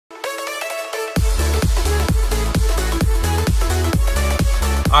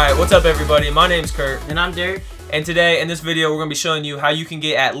Alright, what's up everybody? My name's Kurt. And I'm Derek. And today in this video we're going to be showing you how you can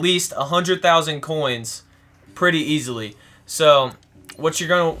get at least 100,000 coins pretty easily. So what you're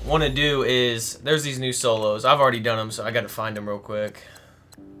going to want to do is, there's these new solos. I've already done them, so I got to find them real quick.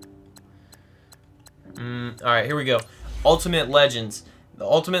 Alright, here we go. Ultimate Legends. The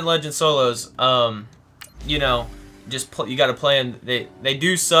Ultimate Legend solos, you know, you got to play them. They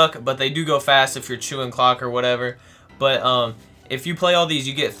do suck, but they do go fast if you're chewing clock or whatever. But if you play all these,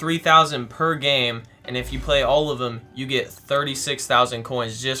 you get 3,000 per game, and if you play all of them, you get 36,000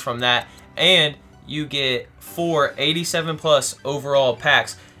 coins just from that, and you get 4 87 plus overall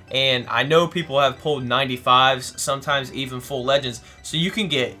packs. And I know people have pulled 95s, sometimes even full legends, so you can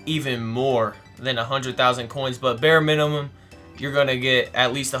get even more than 100,000 coins. But bare minimum, you're gonna get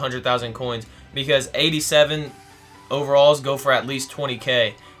at least 100,000 coins, because 87 overalls go for at least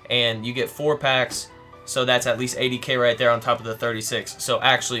 20k, and you get 4 packs. So that's at least 80k right there on top of the 36. So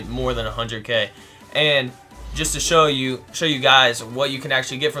actually more than 100k. And just to show you guys what you can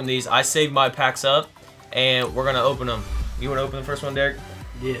actually get from these, I saved my packs up and we're gonna open them. You wanna open the first one, Derek?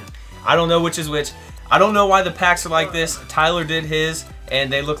 Yeah. I don't know which is which. I don't know why the packs are like this. Tyler did his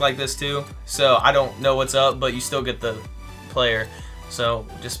and they look like this too. So I don't know what's up, but you still get the player. So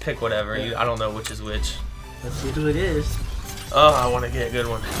just pick whatever. Yeah. I don't know which is which. Let's see who it is. Oh, I wanna get a good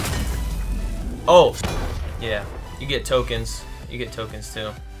one. Oh, yeah, you get tokens. You get tokens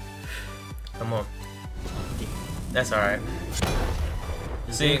too. Come on. That's alright.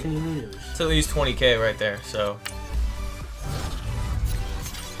 See, it's at least 20k right there, so.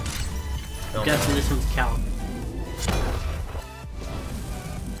 I'm guessing this one's Cal.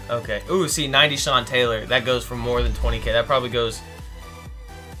 Okay. Ooh, see, 90 Sean Taylor. That goes for more than 20k. That probably goes.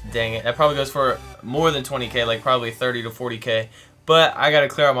 Dang it. That probably goes for more than 20k, like probably 30 to 40k. But I gotta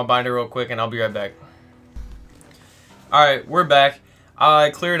clear out my binder real quick, and I'll be right back. Alright, we're back. I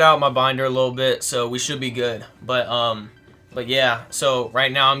cleared out my binder a little bit, so we should be good. But yeah, so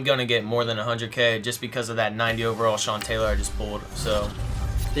right now I'm gonna get more than 100k just because of that 90 overall Sean Taylor I just pulled. So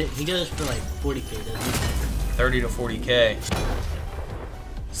he goes for like 40k, doesn't he? 30 to 40k.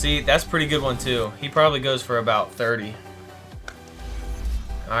 See, that's a pretty good one too. He probably goes for about 30.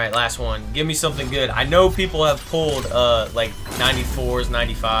 Alright, last one. Give me something good. I know people have pulled like 94s,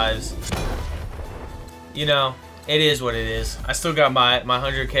 95s. You know, it is what it is. I still got my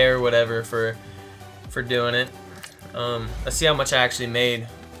 100k or whatever for doing it. Let's see how much I actually made.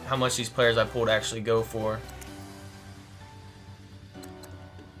 How much these players I pulled actually go for.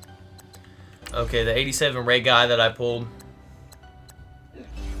 Okay, the 87 Ray guy that I pulled.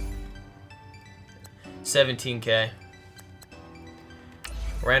 17k.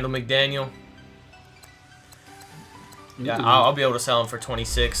 Randall McDaniel. Yeah, I'll be able to sell him for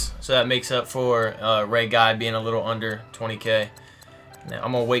 26. So that makes up for Ray Guy being a little under 20k. Now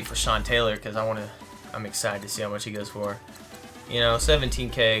I'm gonna wait for Sean Taylor because I'm excited to see how much he goes for. You know,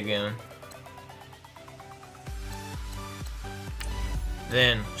 17k again.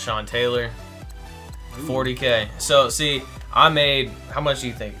 Then Sean Taylor, 40k. So see, I made, how much do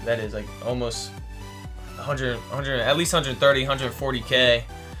you think that is? Like almost 100, at least 130, 140k.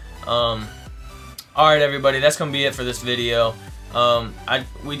 Alright everybody, that's gonna be it for this video. I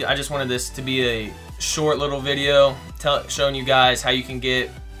just wanted this to be a short little video showing you guys how you can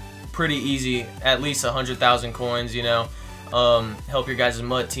get pretty easy at least 100,000 coins, you know, help your guys'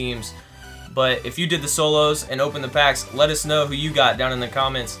 MUT teams. But if you did the solos and opened the packs, let us know who you got down in the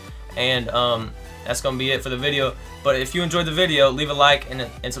comments. And that's gonna be it for the video. But if you enjoyed the video, leave a like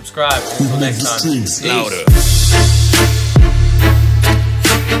and subscribe. Until next time. Peace.